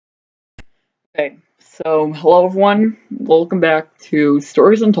Okay, so hello everyone. Welcome back to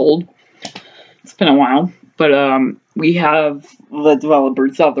Stories Untold. It's been a while, but we have the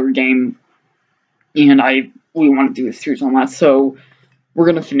developers of their game, and we want to do a series on that. So we're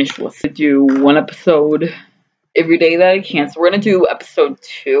gonna finish with do one episode every day that I can. So we're gonna do episode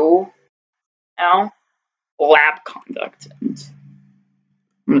 2 now, lab conduct, and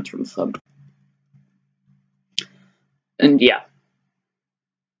I'm gonna turn this up. And yeah,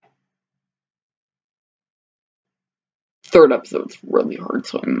 third episode's really hard,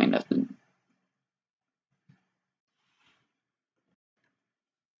 so I might have to.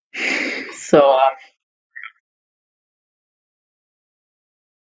 So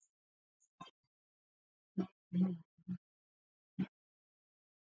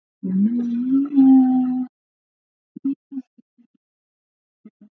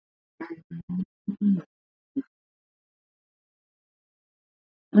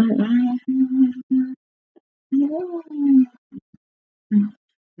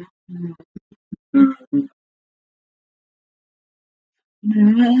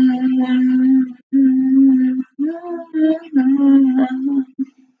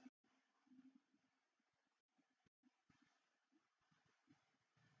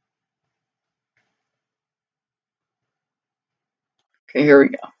Okay, here we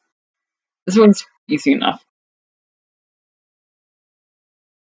go. This one's easy enough.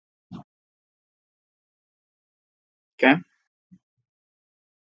 Okay.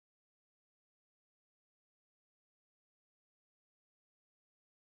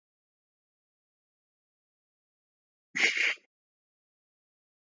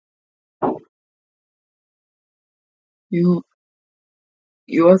 U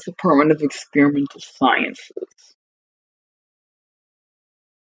U.S. Department of Experimental Sciences.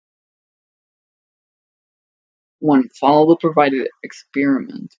 One, follow the provided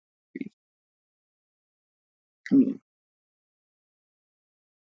experiment. Hmm,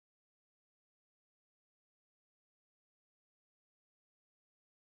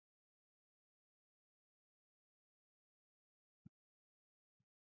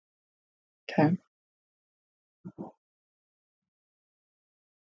 okay.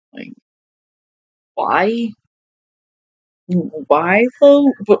 Like, why? Why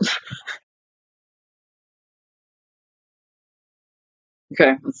though?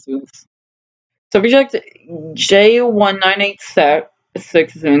 Okay, let's do this. Subject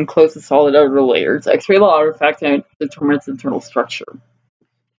J1986 is an enclosed with solid outer layers. X-ray the artifact and determine its internal structure.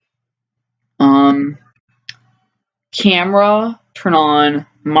 Um, Camera, turn on.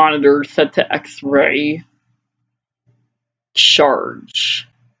 Monitor, set to X-ray. Charge.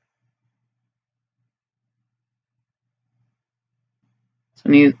 So I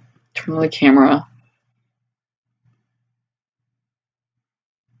need to turn on the camera.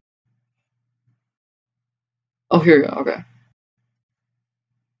 Oh, here we go. Okay.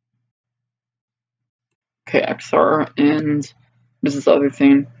 Okay, XR and this is the other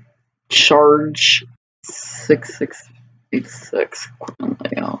thing. Charge 6686 equipment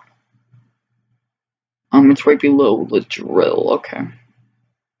layout. It's right below the drill. Okay.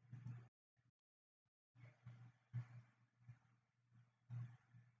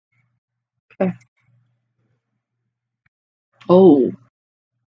 Okay. Oh.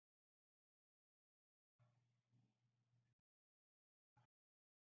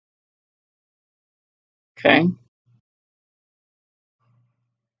 Okay.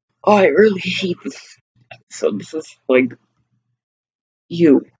 Oh, I really hate this. So this is like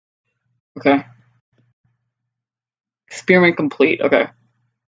you. Okay. Experiment complete. Okay.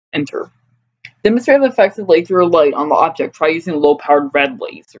 Enter. Demonstrate the effects of laser light on the object. Try using low-powered red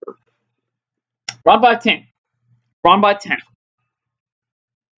laser. Run by 10. Run by 10.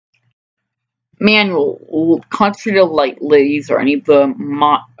 Manual. Concentrated light laser. I need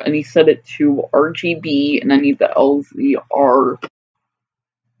I need to set it to RGB, and I need the LZR.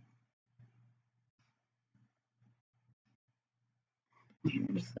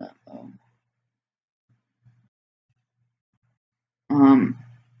 What is that though? Um,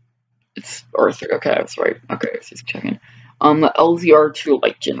 it's R3. Okay, that's right. Okay, I was just checking. The LZR2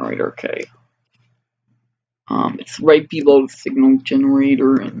 light generator. Okay. It's right below the signal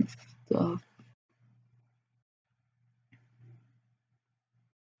generator and stuff.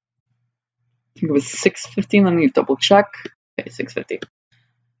 I think it was 650. Let me double check. Okay, 650.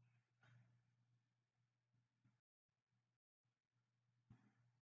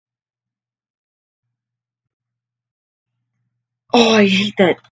 Oh, I hate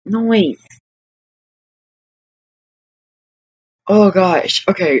that noise. Oh gosh.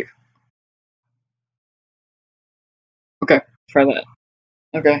 Okay. Okay. Try that.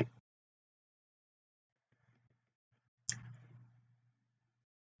 Okay.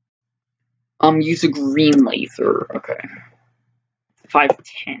 Use a green laser. Okay.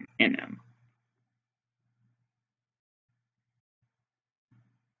 510 nm.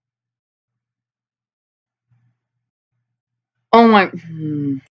 Oh my.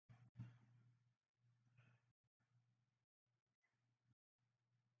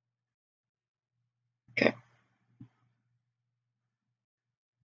 Okay.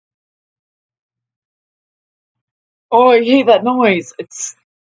 Oh, I hate that noise. It's.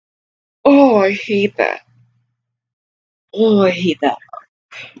 Oh, I hate that. Oh, I hate that.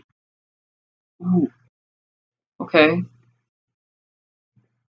 Ooh. Okay.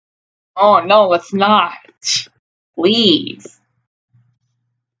 Oh no, let's not. Please.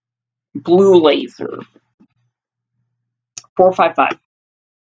 Blue laser. 455.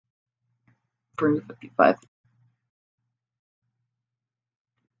 455.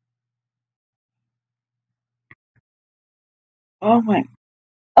 Oh my.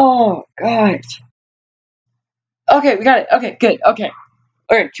 Oh gosh. Okay, we got it. Okay, good. Okay.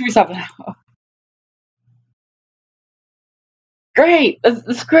 Okay, 2 7. Great.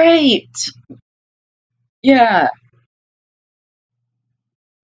 That's great. Yeah,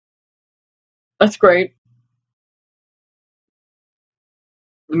 that's great.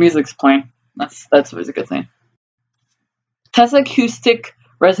 The music's playing. That's always a good thing. Test acoustic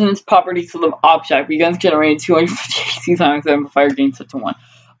resonance properties of the object begins generating 250 AC sound amplifier gain set to 1.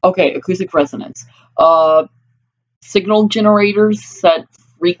 Okay, acoustic resonance. Signal generators set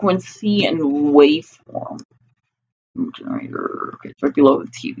frequency and waveform. Generator. Okay, it's right below the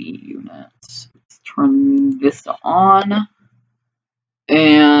TV unit. Let's turn this on.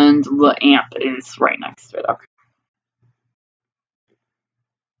 And the amp is right next to it. Okay.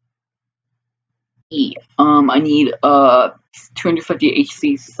 E. I need a 250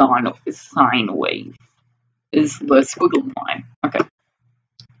 HC sine wave. Is the squiggly line. Okay.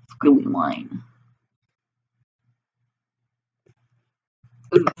 Squiggly line.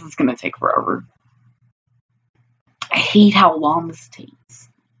 This is gonna take forever. I hate how long this takes.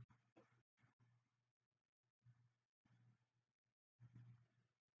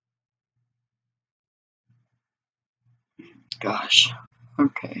 Gosh.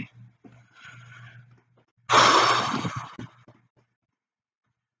 Okay. I'm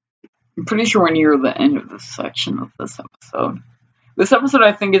pretty sure we're near the end of this section of this episode. This episode,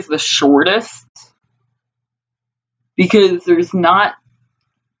 I think, is the shortest because there's not.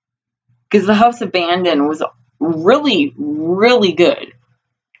 Because The House Abandoned was really, really good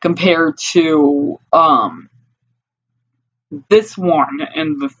compared to this one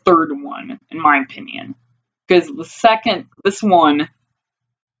and the third one, in my opinion. Because this one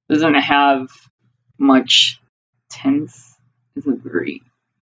doesn't have much tense. Isn't very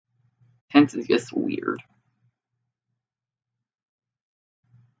tense. Is just weird.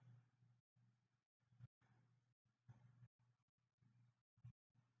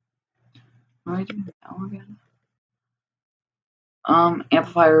 What do I do now again?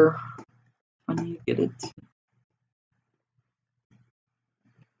 Amplifier. When do you get it?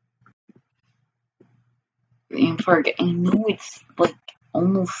 The amplifier. I know it's like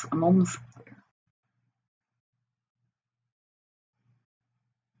almost. I'm almost there.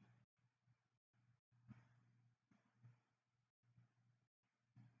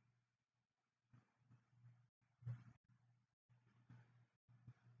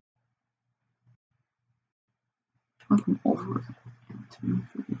 I'm over. 2,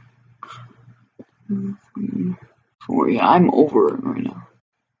 3, 4. Yeah, I'm over it right now.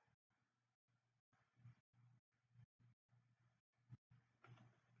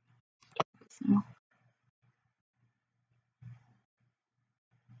 So,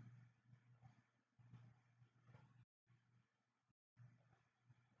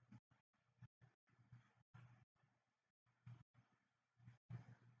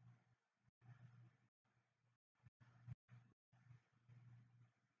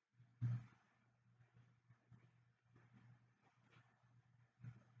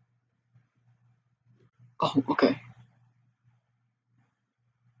 oh, okay.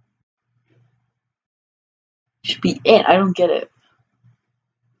 Should be it. I don't get it.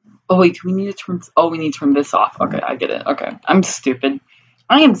 Oh wait, do we need to turn? Oh, we need to turn this off. Okay, I get it. Okay, I'm stupid.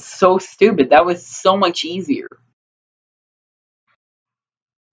 I am so stupid. That was so much easier.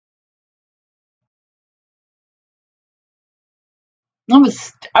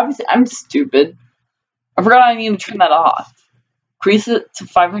 I'm stupid. I forgot I need to turn that off. Increase it to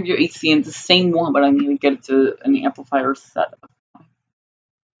 500 AC and it's the same one, but I need to get it to an amplifier setup.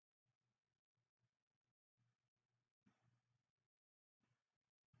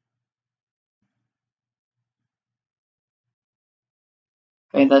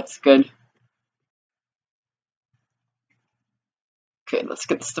 Okay, that's good. Okay, let's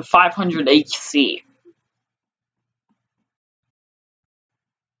get this to 500 HC.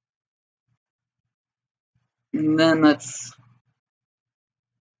 And then that's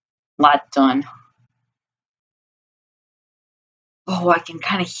that done. Oh, I can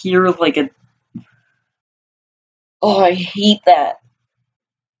kind of hear like a. Oh, I hate that.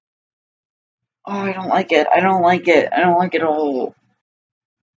 Oh, I don't like it. I don't like it. I don't like it at all.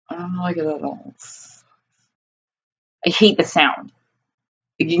 I don't like it at all. I hate the sound.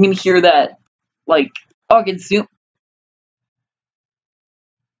 Like, you can hear that, like, oh, I can zoom.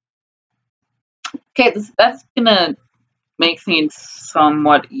 Okay, that's gonna make things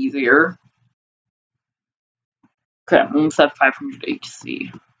somewhat easier. Okay, I'm almost at 500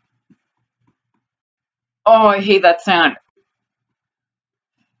 HC. Oh, I hate that sound.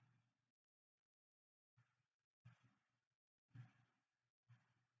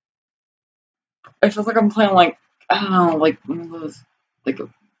 It feels like I'm playing, like, I don't know, like one of those, like a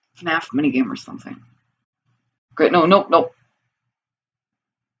FNAF minigame or something. Great, no, nope, nope.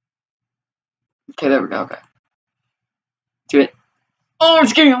 Okay, there we go, okay. Do it. Oh,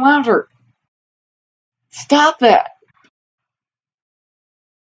 it's getting louder! Stop that!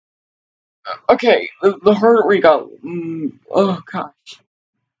 Okay, the harder we go. Oh, gosh.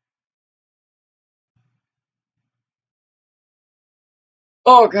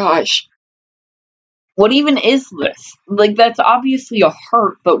 Oh, gosh. What even is this? Like, that's obviously a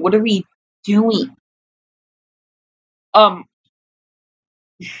heart, but what are we doing? Um,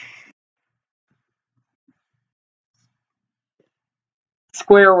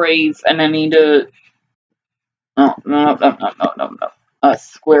 square wave, and I need to. No, no, no, no, no, no, no.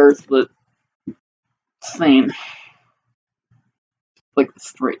 Square's the same. Like the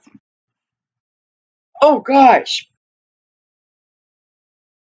straight thing. Oh, gosh!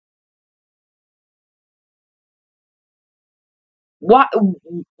 Why?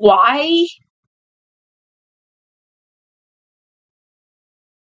 Why?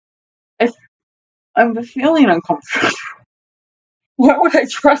 If I'm feeling uncomfortable. Why would I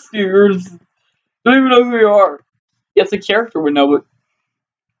trust you? You don't even know who you are. Yes, the character would know, but.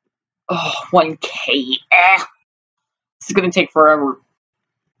 Oh, 1K. This is gonna take forever.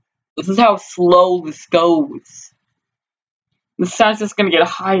 This is how slow this goes. The sound's just gonna get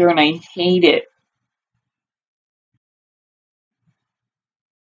higher, and I hate it.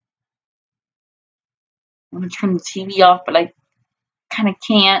 I'm gonna turn the TV off, but I kind of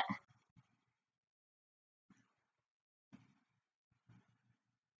can't.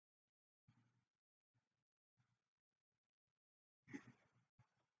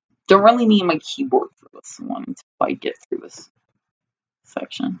 Don't really need my keyboard for this one until I get through this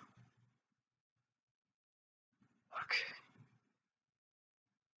section.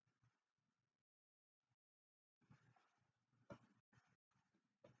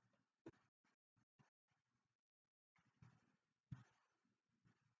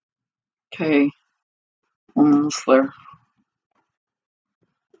 Okay, almost there.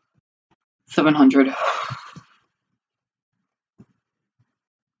 700.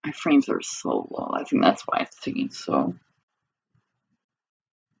 My frames are so low. I think that's why it's taking so.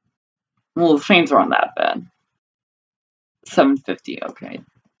 Well, the frames aren't that bad. 750. Okay,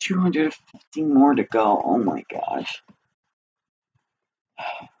 250 more to go. Oh my gosh.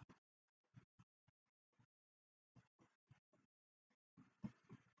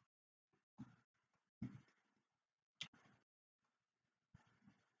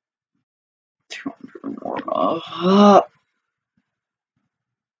 More.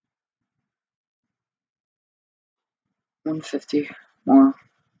 150 more.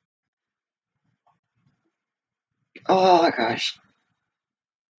 Oh gosh.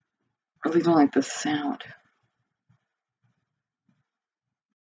 I really don't like the sound.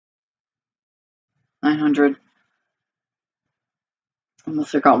 900.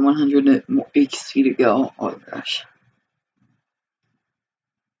 Almost I got 100 HC to go. Oh gosh.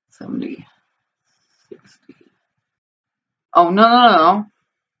 70. 60. Oh no, no, no.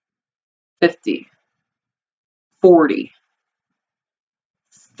 50. 40.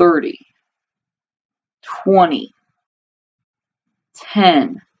 30. 20.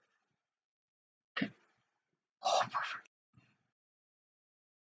 10. Okay. Oh, perfect.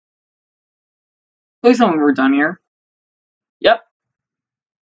 Please tell me we're done here. Yep.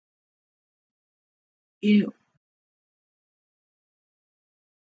 Ew.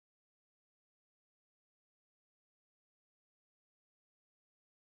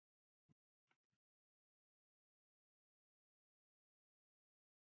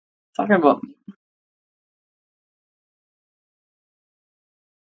 Talking about me.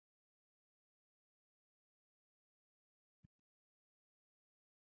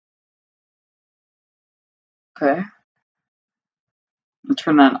 Okay. I'll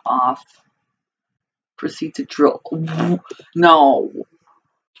turn that off. Proceed to drill. No.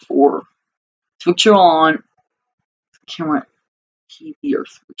 4. Switch it on. Camera TV are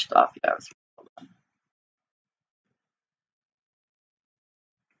switched off. Yes.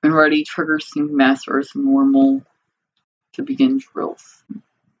 When ready, trigger sync master as normal to begin drills.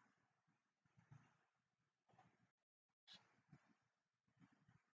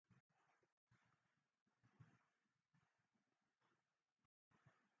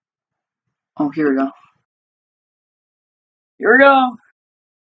 Oh, here we go. Here we go.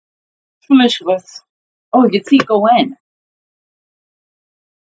 Finish this. Oh, you can see it go in.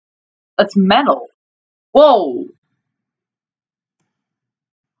 That's metal. Whoa.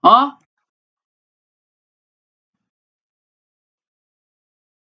 Huh?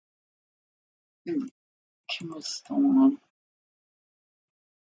 Camera's still on.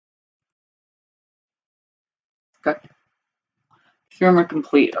 Okay. Experiment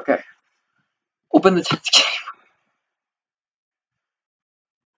complete. Okay. Open the test game.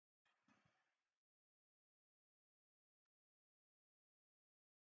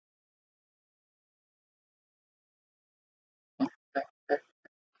 Okay. Okay.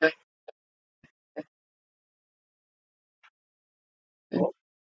 Okay.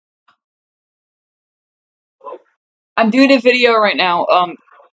 I'm doing a video right now.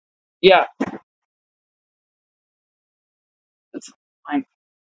 Yeah, that's fine.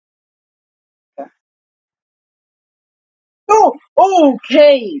 Okay. Oh,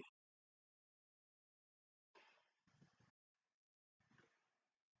 okay.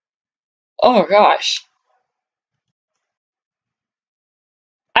 Oh gosh.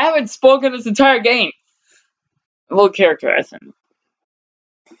 I haven't spoken this entire game. A little character accent.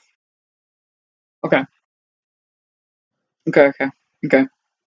 Okay. Okay. Okay.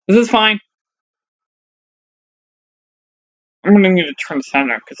 This is fine. I'm gonna need to turn the sound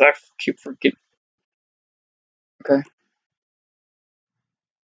down because I keep forgetting. Okay.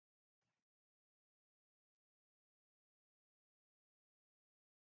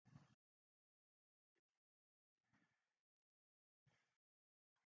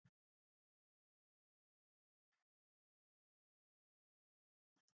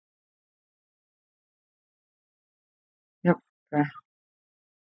 Yep. Okay.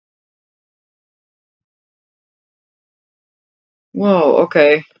 Whoa.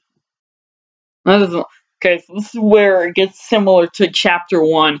 Okay. That is, okay. So this is where it gets similar to Chapter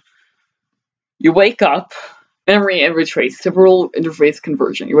 1. You wake up. Memory interface. Temporal interface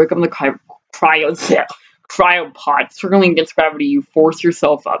conversion. You wake up in the cryopod. Circling against gravity, you force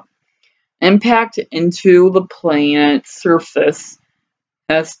yourself up. Impact into the planet's surface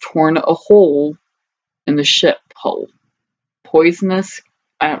has torn a hole in the ship hull. Poisonous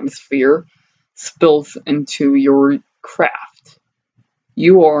atmosphere spills into your craft.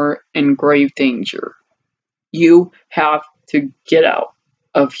 You are in grave danger. You have to get out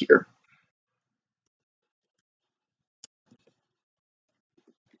of here.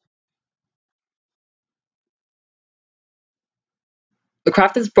 The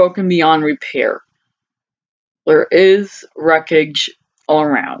craft is broken beyond repair. There is wreckage all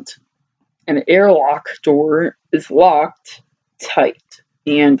around. An airlock door is locked tight,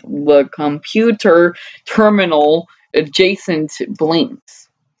 and the computer terminal adjacent blinks.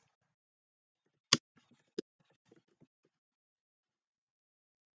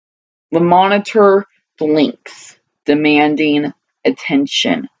 The monitor blinks, demanding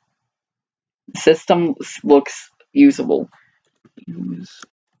attention. The system looks usable.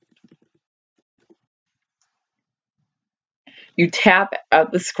 You tap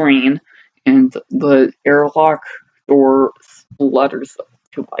at the screen, and the airlock door splutters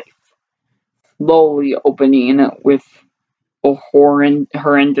to life, slowly opening with a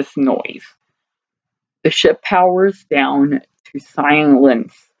horrendous noise. The ship powers down to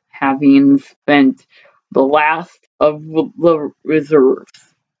silence, having spent the last of the reserves.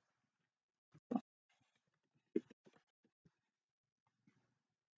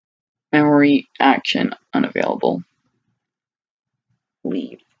 Memory action unavailable.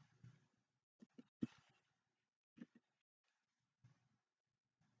 Leave.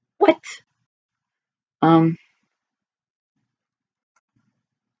 What? Um,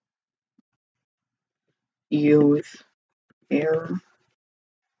 use air.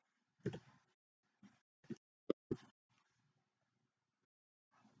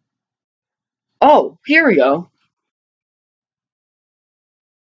 Oh, here we go.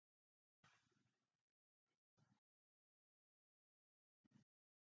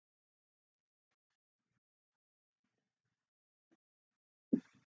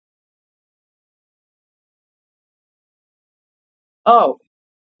 Oh,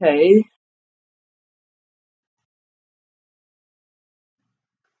 okay.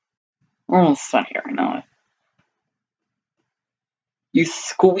 We're almost done here. I know it. You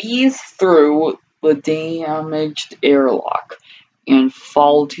squeeze through the damaged airlock and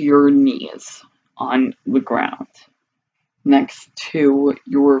fall to your knees on the ground next to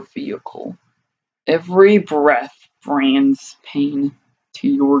your vehicle. Every breath brings pain to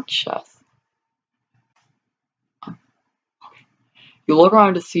your chest. You look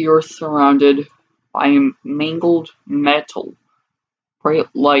around to see you're surrounded by mangled metal, bright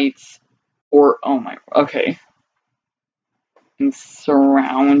lights, or oh my, okay, and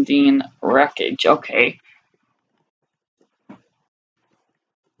surrounding wreckage. Okay,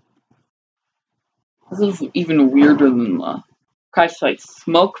 this is even weirder than the crash site.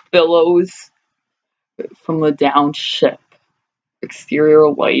 Smoke billows from the downed ship. Exterior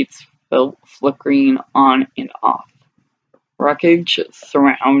lights flickering on and off. Wreckage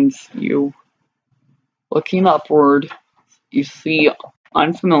surrounds you. Looking upward, you see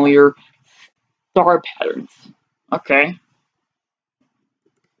unfamiliar star patterns. Okay.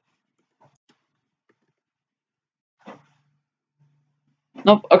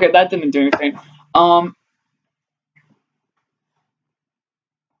 Nope. Okay, that didn't do anything. Um.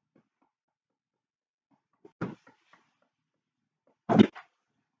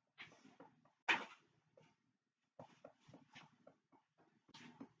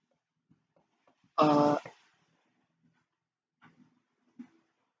 Uh.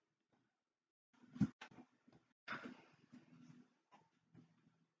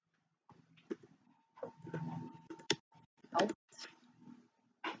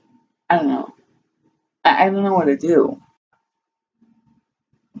 I don't know. I don't know what to do.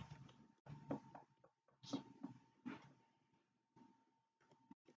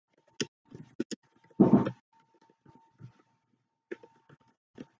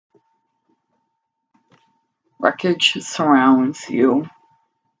 Wreckage surrounds you.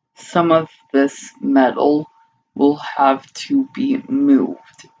 Some of this metal will have to be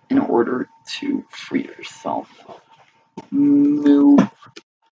moved in order to free yourself. Move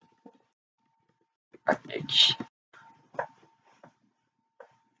wreckage.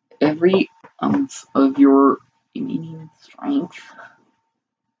 Every ounce of your remaining strength.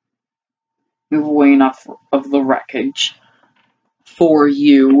 Move away enough of the wreckage for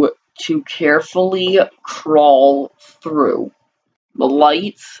you to carefully crawl through. The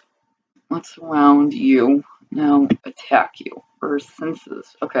lights, what's around you, now attack you. Or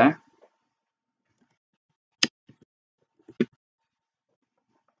senses. Okay.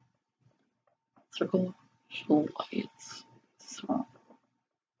 Circle lights. So,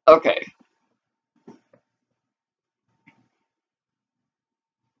 okay.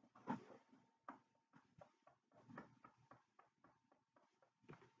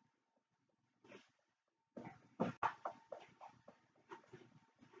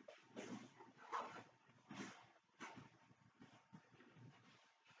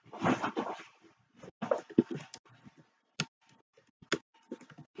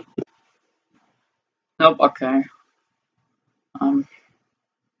 Nope, okay. Um,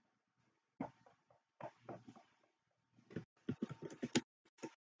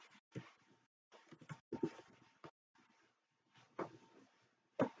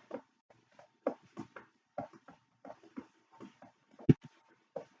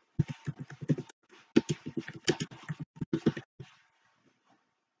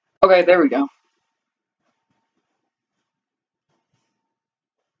 okay, there we go.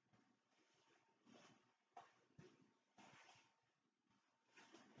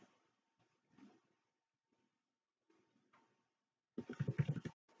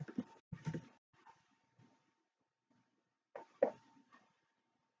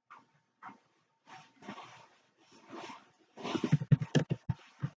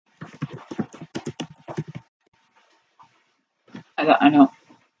 I know.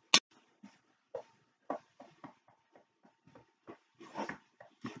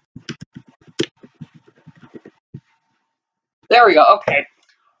 There we go, okay.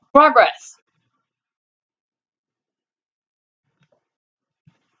 Progress!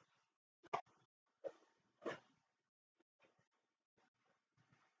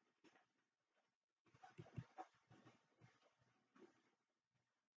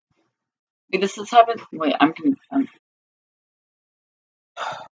 Wait, this has happened. Wait,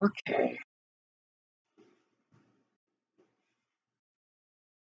 okay.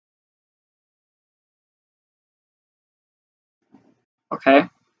 Okay.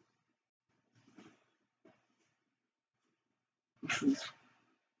 This is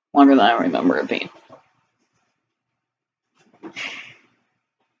longer than I remember it being.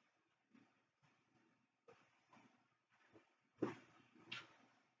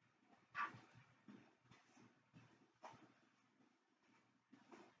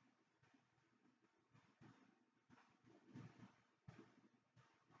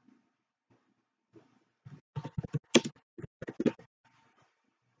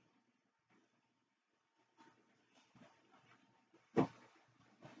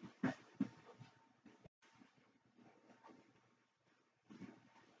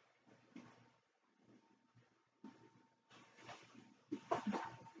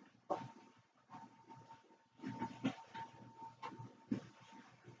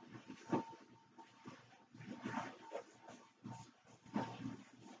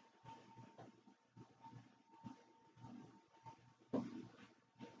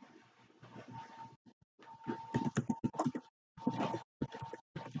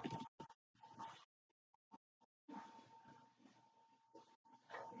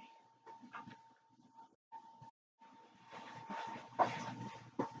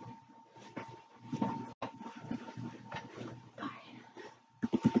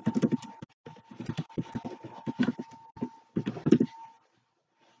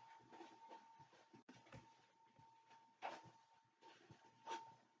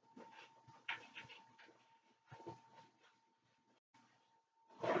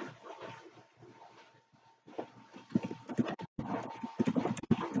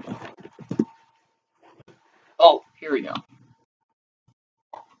 Oh, here we go.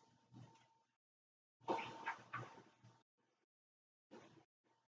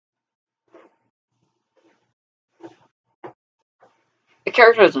 The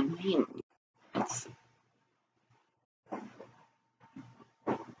character doesn't mean it's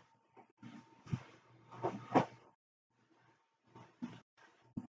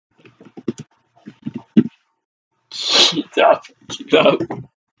Get up. Get up.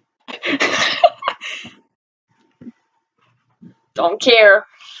 Don't care.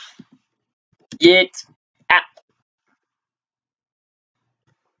 Get up.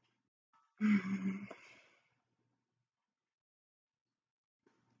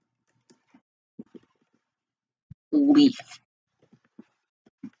 Leaf.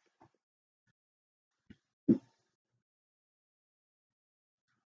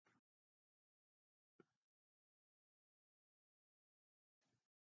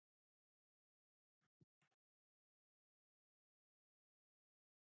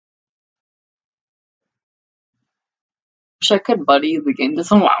 Wish I could, buddy. The game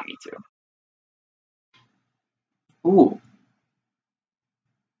doesn't allow me to. Ooh.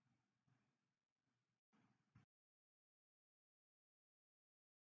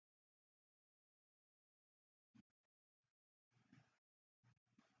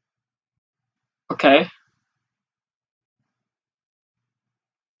 Okay.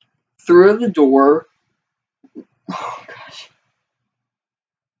 Through the door. Oh gosh.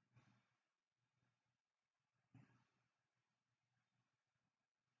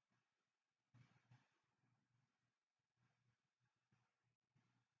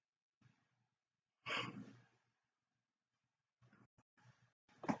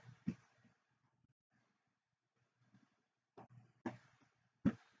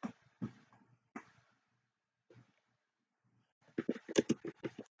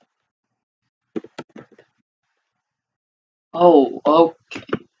 Oh. Oh.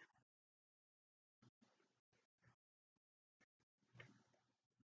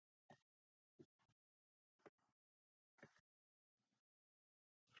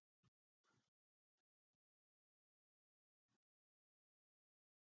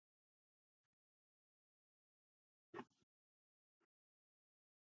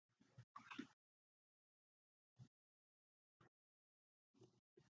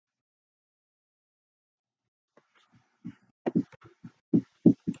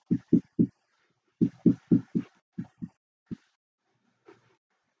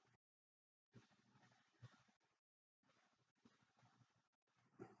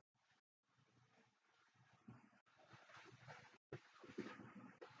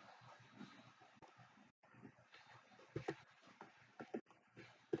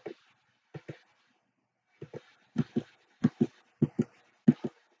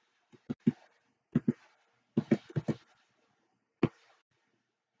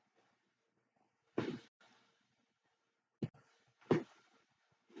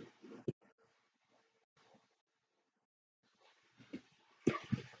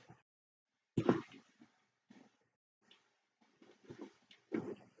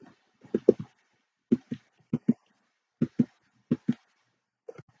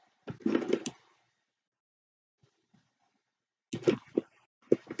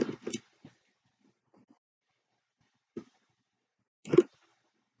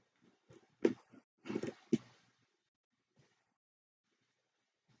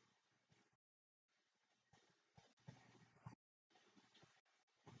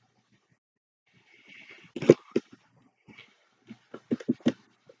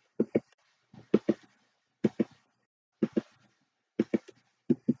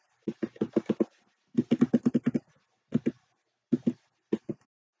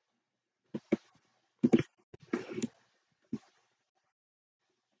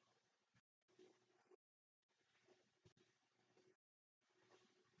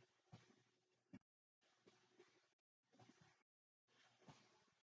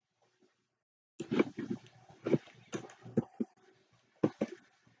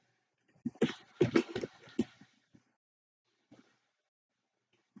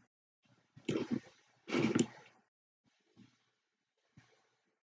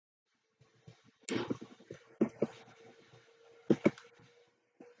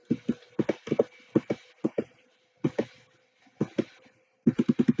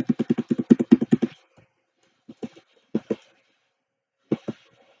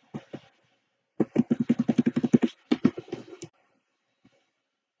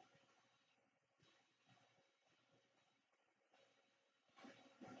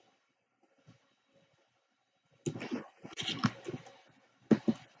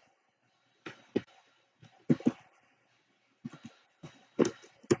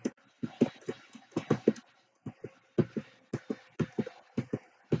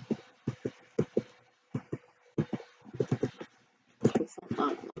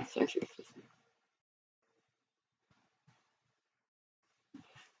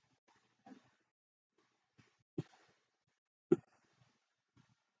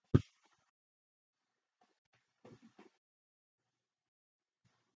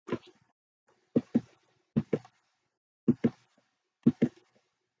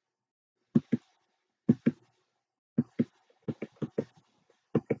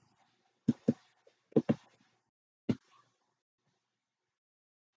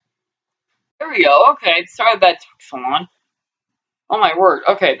 There we go. Okay, sorry that took so long. Oh my word.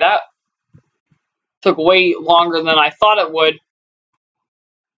 Okay, that took way longer than I thought it would.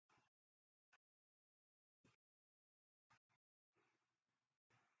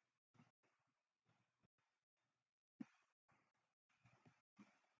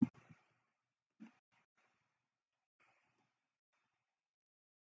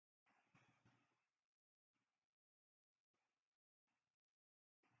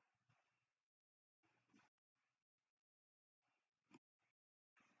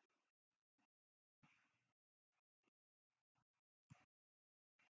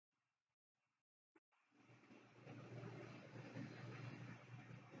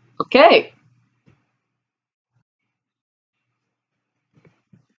 Okay.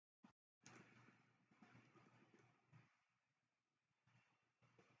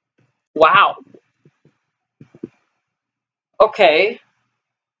 Wow. Okay.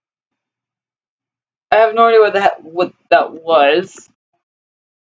 I have no idea what that was.